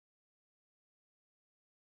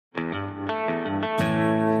We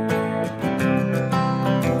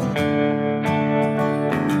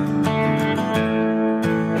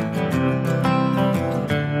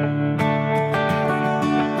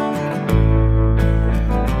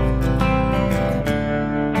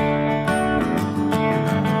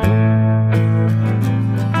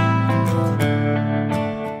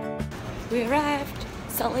arrived,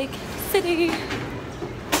 Salt Lake City.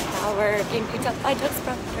 Now we're being picked up by Doug's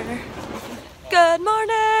brother. Good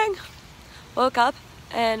morning! Woke up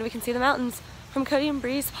and we can see the mountains from Cody and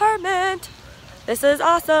Bree's apartment. This is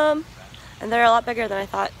awesome! And they're a lot bigger than I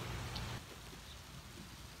thought.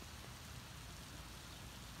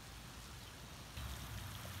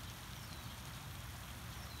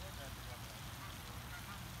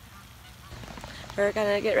 We're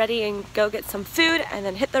gonna get ready and go get some food and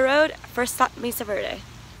then hit the road. First stop, Mesa Verde.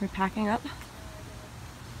 We're packing up.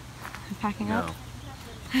 I'm packing up.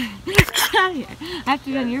 I have to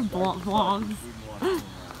be on your vlogs.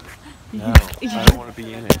 No, I don't want to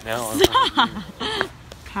be in it. No, I'm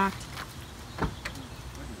packed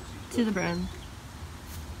to the brim.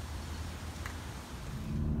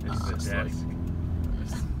 It's the desk.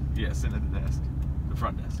 Yeah, send at the desk. The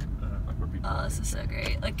front desk. Oh, this is so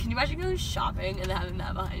great. Like, can you imagine going shopping and having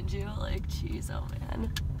that behind you? Like, jeez, oh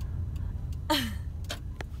man.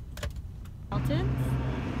 Mountains?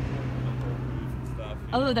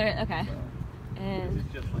 Oh, there, okay. And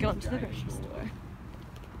going to the grocery store.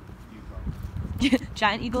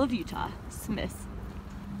 Giant Eagle of Utah, Smith.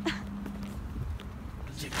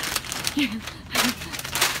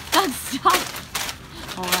 Don't stop!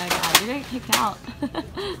 Oh my god, you're gonna get kicked out.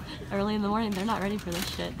 Early in the morning, they're not ready for this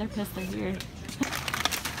shit. They're pissed they're here.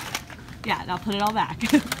 Yeah, now put it all back.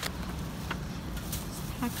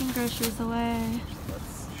 Packing groceries away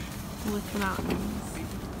with the mountains.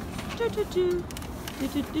 Do do do. Do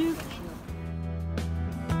do do.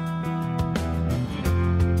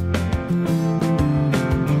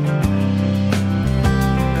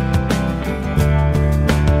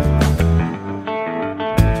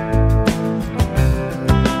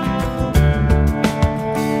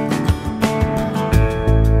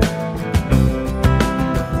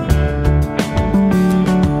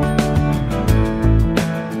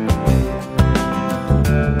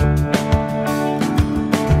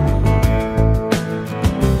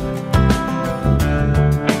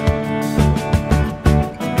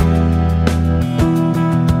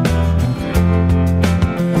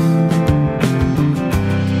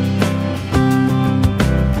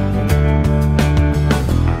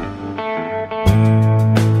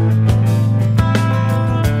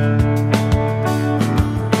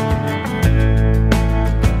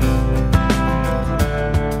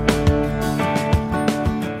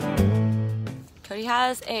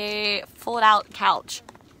 Has a fold-out couch.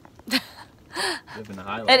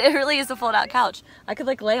 It really is a fold-out couch. I could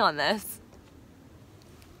like lay on this.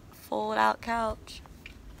 Fold-out couch.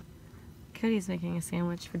 Cody's making a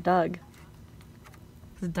sandwich for Doug.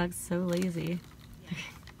 Because Doug's so lazy.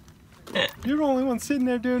 You're the only one sitting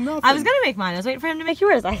there doing nothing. I was gonna make mine. I was waiting for him to make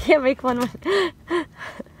yours. I can't make one when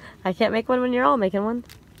I can't make one when you're all making one.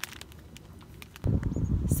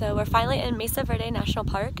 So we're finally in Mesa Verde National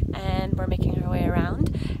Park and we're making our way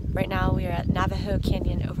around. Right now we are at Navajo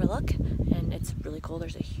Canyon Overlook and it's really cool.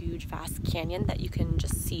 There's a huge vast canyon that you can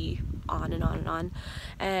just see on and on and on.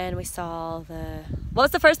 And we saw the... What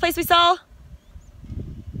was the first place we saw?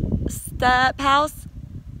 Step house?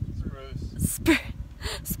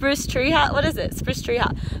 Spruce Tree House? What is it? Spruce Tree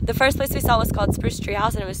House. The first place we saw was called Spruce Tree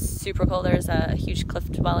House and it was super cool. There's a huge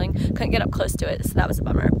cliff dwelling. Couldn't get up close to it, so that was a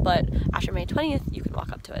bummer. But after May 20th, you can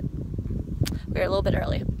walk up to it. We were a little bit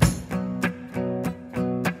early.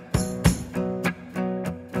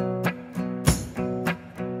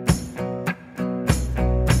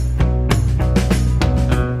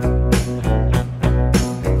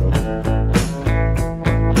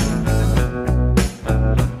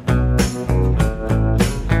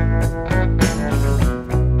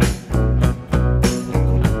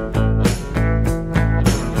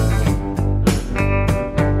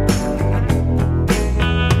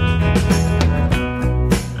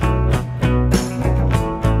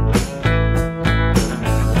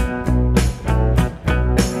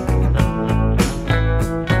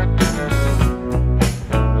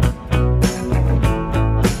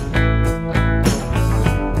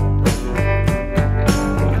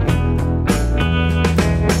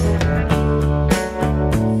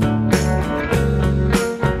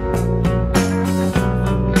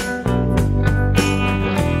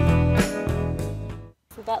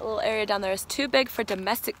 Down there is too big for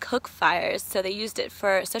domestic cook fires, so they used it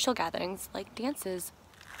for social gatherings like dances.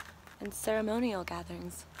 and ceremonial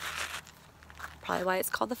gatherings. Probably why it's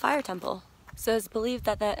called the Fire Temple. So it's believed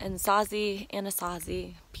that the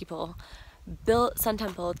Anasazi people built Sun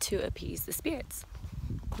Temple to appease the spirits.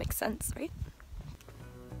 Makes sense, right?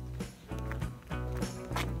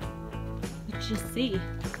 What you see?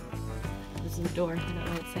 This is a door. I'm not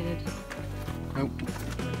really excited. Nope.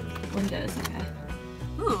 Windows, okay.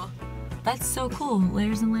 Ooh, that's so cool.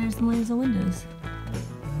 Layers and layers and layers of windows.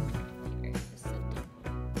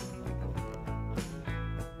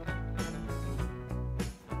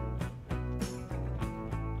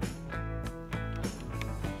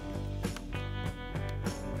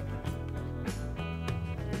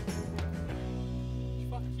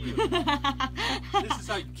 This is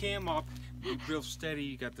how you cam up. You're real steady.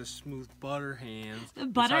 You got the smooth butter hands. The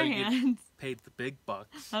butter hands. Paid the big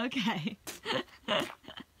bucks. Okay.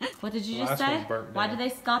 What did you just say? Why did they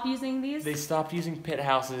stop using these? They stopped using pit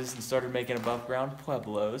houses and started making above ground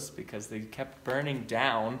pueblos because they kept burning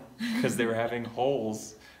down because they were having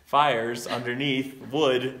fires underneath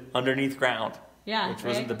wood, underneath ground. Yeah. Which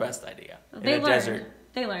wasn't the best idea. Well, in a desert.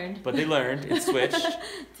 They learned. But they learned. It switched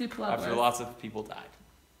to pueblos. after lots of people died.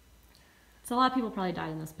 So a lot of people probably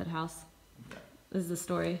died in this pit house. This is the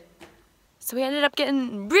story. So we ended up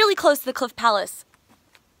getting really close to the Cliff Palace.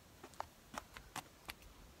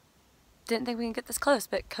 Didn't think we could get this close,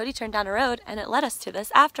 but Cody turned down a road and it led us to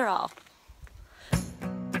this after all.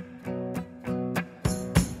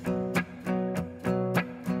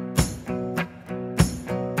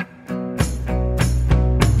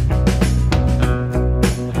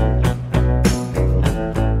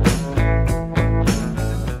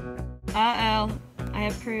 Uh-oh, I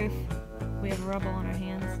have proof. We have rubble on our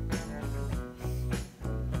hands.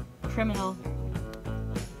 Criminal.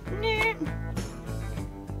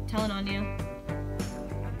 Telling on you.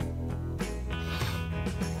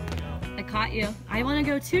 I caught you. I want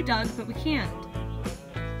to go too, Doug, but we can't.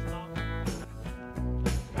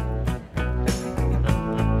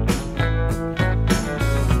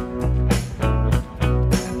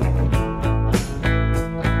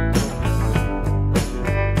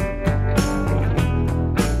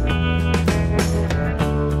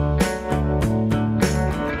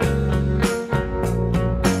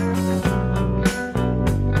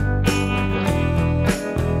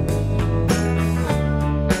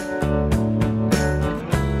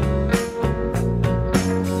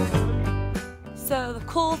 So the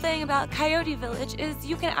cool thing about Coyote Village is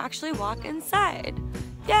you can actually walk inside.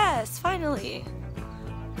 Yes, finally.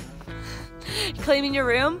 Claiming your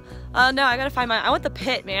room? No, I gotta find mine. I want the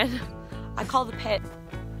pit, man. I call the pit.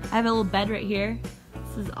 I have a little bed right here.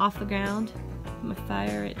 This is off the ground. My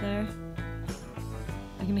fire right there.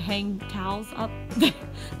 I can hang towels up.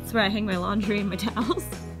 That's where I hang my laundry and my towels.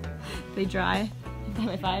 They dry. By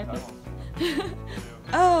my fire.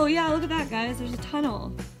 Oh yeah, look at that, guys. There's a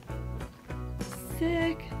tunnel.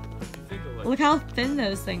 Sick. Look how thin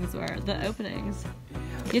those things were, the openings.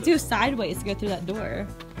 You have to go sideways to go through that door.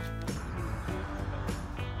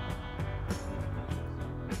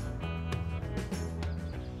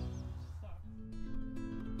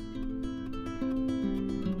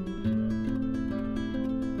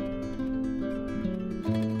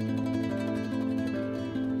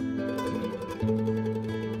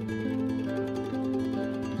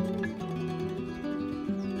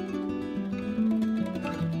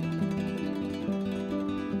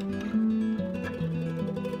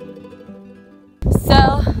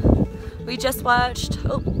 So, we just watched,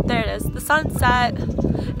 oh, there it is, the sunset,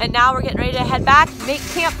 and now we're getting ready to head back, make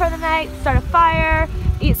camp for the night, start a fire,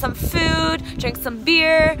 eat some food, drink some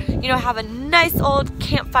beer, you know, have a nice old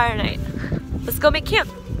campfire night. Let's go make camp.